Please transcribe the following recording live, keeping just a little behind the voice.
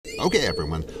Okay,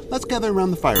 everyone, let's gather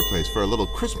around the fireplace for a little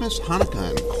Christmas,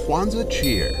 Hanukkah, and Kwanzaa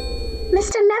cheer.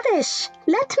 Mr. Nevish,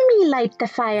 let me light the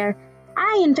fire.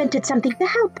 I invented something to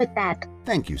help with that.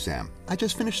 Thank you, Sam. I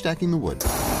just finished stacking the wood.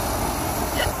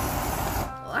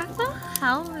 What the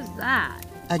hell is that?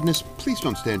 Agnes, please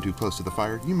don't stand too close to the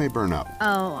fire. You may burn up.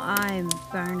 Oh, I'm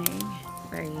burning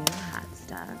for you, hot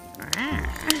stuff.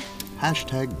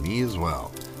 Hashtag me as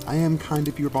well. I am kind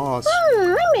of your boss.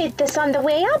 I made this on the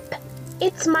way up.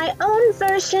 It's my own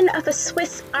version of a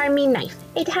Swiss Army knife.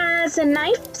 It has a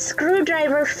knife,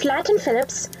 screwdriver, flat and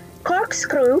Phillips,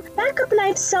 corkscrew, backup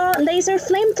knife, saw, laser,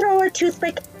 flamethrower,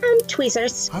 toothpick, and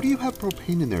tweezers. How do you have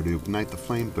propane in there to ignite the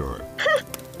flamethrower?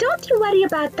 Don't you worry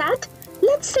about that.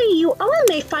 Let's say you all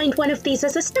may find one of these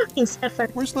as a stocking stuffer.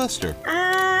 Where's Lester?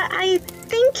 I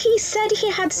think he said he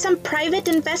had some private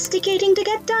investigating to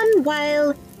get done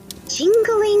while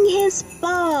jingling his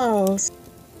balls.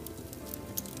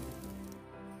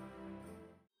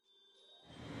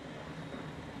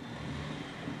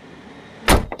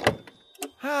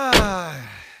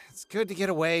 It's good to get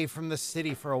away from the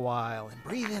city for a while and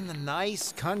breathe in the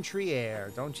nice country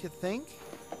air, don't you think?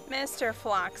 Mr.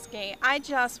 Flocksky, I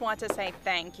just want to say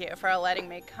thank you for letting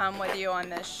me come with you on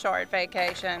this short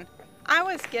vacation. I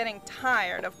was getting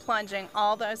tired of plunging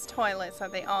all those toilets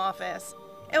at the office.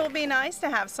 It will be nice to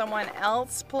have someone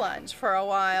else plunge for a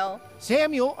while.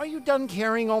 Samuel, are you done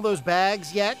carrying all those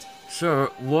bags yet?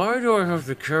 Sir, why do I have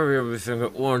to carry everything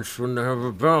at once when they have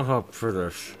a bellhop for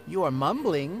this? You are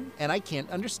mumbling, and I can't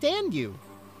understand you.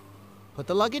 Put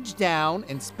the luggage down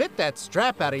and spit that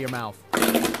strap out of your mouth.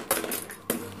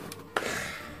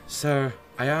 Sir,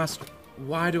 I asked,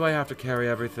 why do I have to carry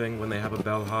everything when they have a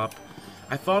bellhop?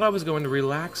 I thought I was going to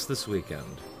relax this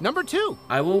weekend. Number 2.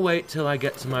 I will wait till I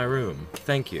get to my room.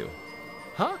 Thank you.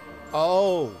 Huh?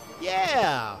 Oh,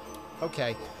 yeah.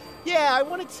 Okay. Yeah, I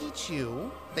want to teach you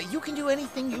that you can do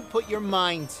anything you put your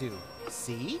mind to.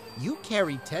 See? You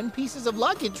carried 10 pieces of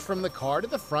luggage from the car to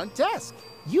the front desk.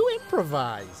 You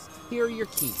improvised. Here are your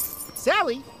keys.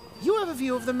 Sally, you have a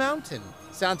view of the mountain.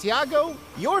 Santiago,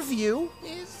 your view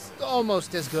is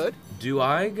almost as good. Do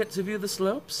I get to view the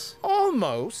slopes?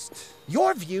 Almost.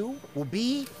 Your view will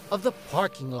be of the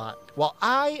parking lot, while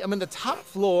I am in the top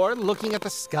floor looking at the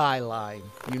skyline.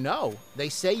 You know, they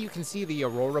say you can see the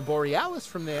Aurora Borealis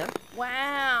from there.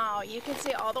 Wow, you can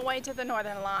see all the way to the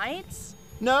Northern Lights?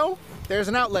 No, there's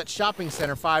an outlet shopping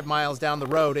center 5 miles down the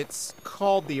road. It's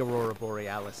called the Aurora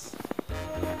Borealis.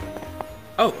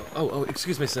 Oh,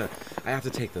 excuse me, sir. I have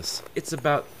to take this. It's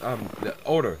about, the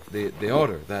order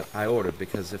that I ordered,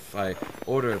 because if I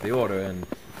order the order and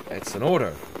it's an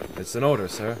order,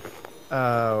 sir.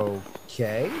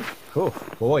 Okay. Oh,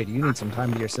 boy, do you need some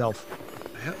time to yourself.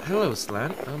 Hello,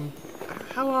 Slant.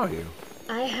 How are you?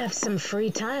 I have some free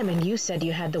time, and you said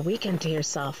you had the weekend to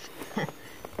yourself.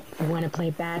 Want to play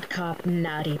bad cop,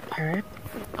 naughty perp?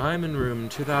 I'm in room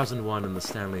 2001 in the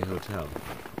Stanley Hotel.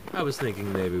 I was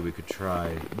thinking maybe we could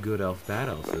try good elf, bad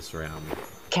elf this round.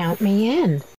 Count me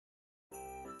in.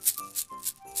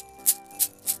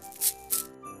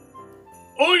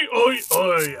 Oi, oi,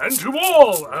 oi, and to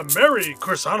all a Merry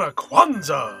Kursana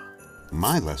Kwanzaa!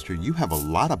 My, Lester, you have a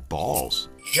lot of balls.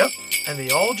 Yep, and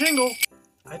they all jingle.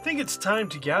 I think it's time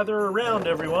to gather around,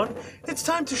 everyone. It's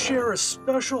time to share a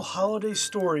special holiday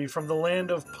story from the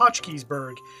land of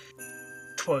Potchkisberg.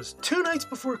 'Twas 2 nights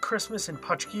before Christmas in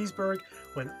Potchkisberg,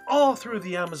 when all through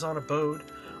the Amazon abode,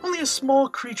 only a small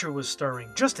creature was stirring,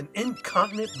 just an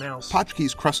incontinent mouse.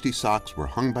 Potchki's crusty socks were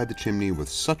hung by the chimney with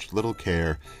such little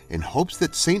care, in hopes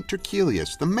that St.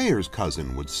 Terquilius, the mayor's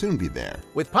cousin, would soon be there.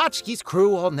 With Potchki's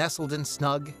crew all nestled and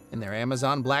snug in their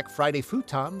Amazon Black Friday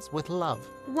futons with love.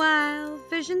 While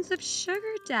visions of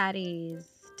sugar daddies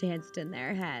danced in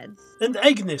their heads. And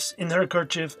Agnes in her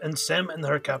kerchief and Sam in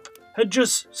her cap had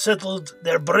just settled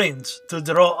their brains to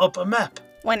draw up a map.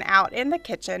 When out in the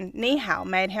kitchen, Nihao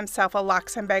made himself a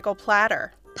lox and bagel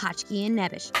platter. Potchki and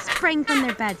Nebish sprang from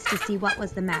their beds to see what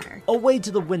was the matter. Away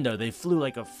to the window they flew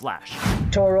like a flash.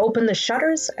 Tore open the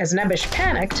shutters. As Nebish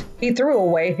panicked, he threw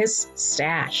away his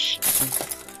stash.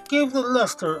 Give the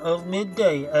luster of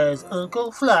midday as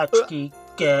Uncle Flotsky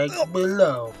gagged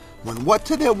below. When what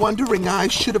to their wondering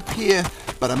eyes should appear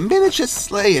but a miniature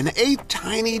sleigh and 8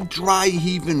 tiny,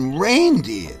 dry-heaving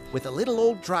reindeer. With a little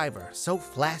old driver, so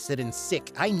flaccid and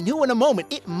sick, I knew in a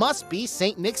moment it must be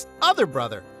St. Nick's other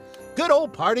brother. Good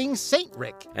old parting St.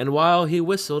 Rick. And while he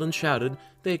whistled and shouted,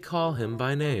 they call him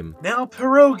by name. Now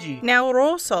pierogi. Now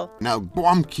Russell. Now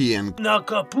Guamki and Now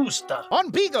kapusta.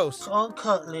 On Bigos. On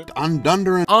cutlet. on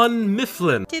Dunder and On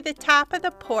Mifflin. To the top of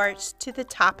the porch, to the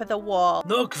top of the wall.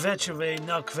 No kvecheve,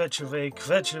 no kvecheve,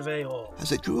 kvecheve all.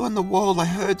 as I drew on the wall, I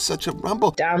heard such a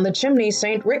rumble. Down the chimney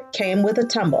St. Rick came with a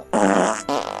tumble.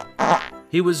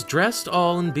 He was dressed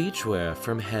all in beachwear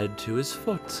from head to his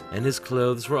foot, and his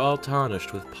clothes were all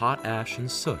tarnished with pot ash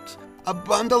and soot. A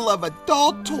bundle of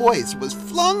adult toys was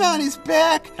flung on his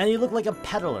back. And he looked like a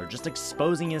peddler, just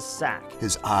exposing his sack.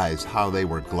 His eyes, how they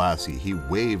were glassy. He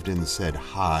waved and said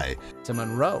hi. To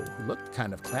Monroe, who looked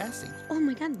kind of classy. Oh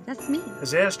my god, that's me.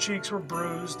 His ass cheeks were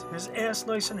bruised, his ass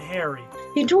nice and hairy.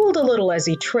 He drooled a little as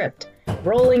he tripped,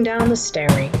 rolling down the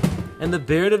stairway. And the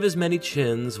beard of his many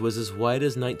chins was as white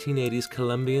as 1980's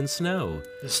Colombian snow.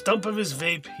 The stump of his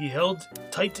vape he held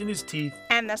tight in his teeth.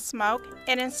 And the smoke,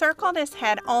 it encircled his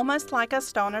head almost like a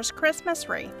stoner's Christmas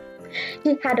wreath.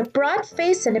 He had a broad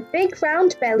face and a big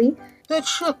round belly. That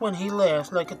shook when he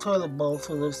laughed like a toilet bowl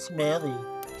full of smelly.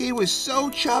 He was so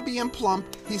chubby and plump,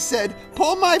 he said,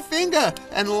 "Pull my finger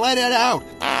and let it out."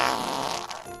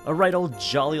 A right old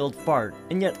jolly old fart,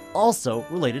 and yet also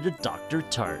related to Dr.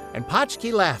 Tart. And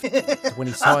Potchki laughed when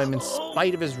he saw him in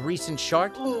spite of his recent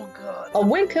shart. Oh, God. A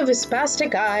wink of his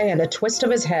spastic eye and a twist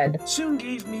of his head. Soon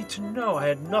gave me to know I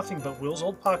had nothing but Will's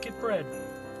old pocket bread.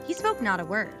 He spoke not a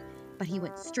word, but he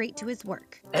went straight to his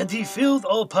work. And he filled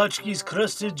all Potchki's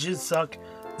crusted jizsuck,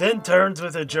 then turned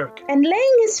with a jerk. And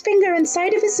laying his finger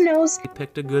inside of his nose, He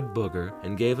picked a good booger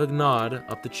and gave a nod.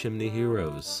 Up the chimney he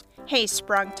rose. He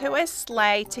sprung to his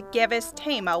sleigh to give his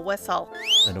team a whistle.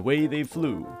 And away they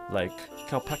flew, like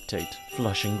calpactate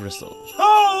flushing gristle.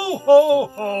 Ho, ho,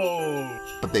 ho!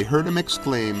 But they heard him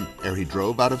exclaim ere he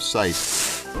drove out of sight.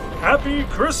 Happy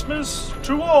Christmas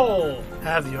to all!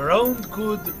 Have your own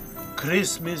good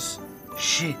Christmas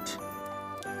shit.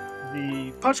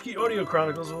 The Potchki Audio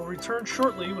Chronicles will return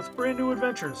shortly with brand new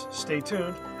adventures. Stay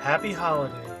tuned. Happy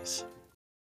holidays.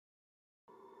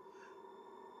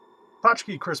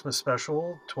 Potchki Christmas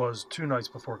Special, Twas 2 Nights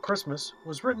Before Christmas,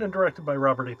 was written and directed by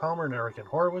Robert A. Palmer and Eric N.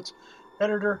 Horowitz.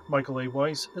 Editor, Michael A.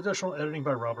 Weiss. Additional editing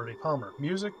by Robert A. Palmer.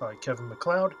 Music by Kevin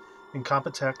MacLeod.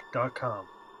 Incompetech.com.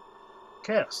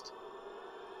 Cast.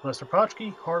 Lester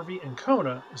Potchki, Harvey, and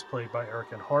Kona is played by Eric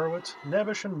N. Horowitz.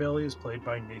 Nebish and Millie is played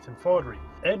by Nathan Faudry.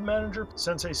 Ed Manager,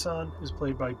 Sensei-san, is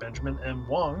played by Benjamin M.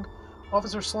 Wong.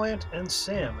 Officer Slant and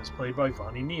Sam is played by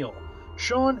Vonnie Neal.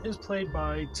 Sean is played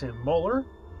by Tim Moeller.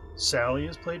 Sally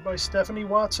is played by Stephanie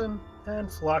Watson, and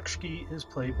Flokshki is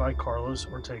played by Carlos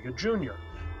Ortega Jr.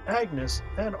 Agnes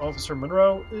and Officer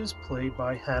Monroe is played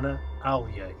by Hannah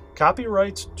Allier.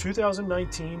 Copyrights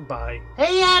 2019 by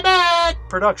Hey Abbott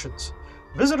Productions.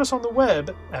 Visit us on the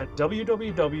web at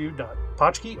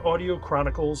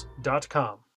www.potchkiaudiochronicles.com.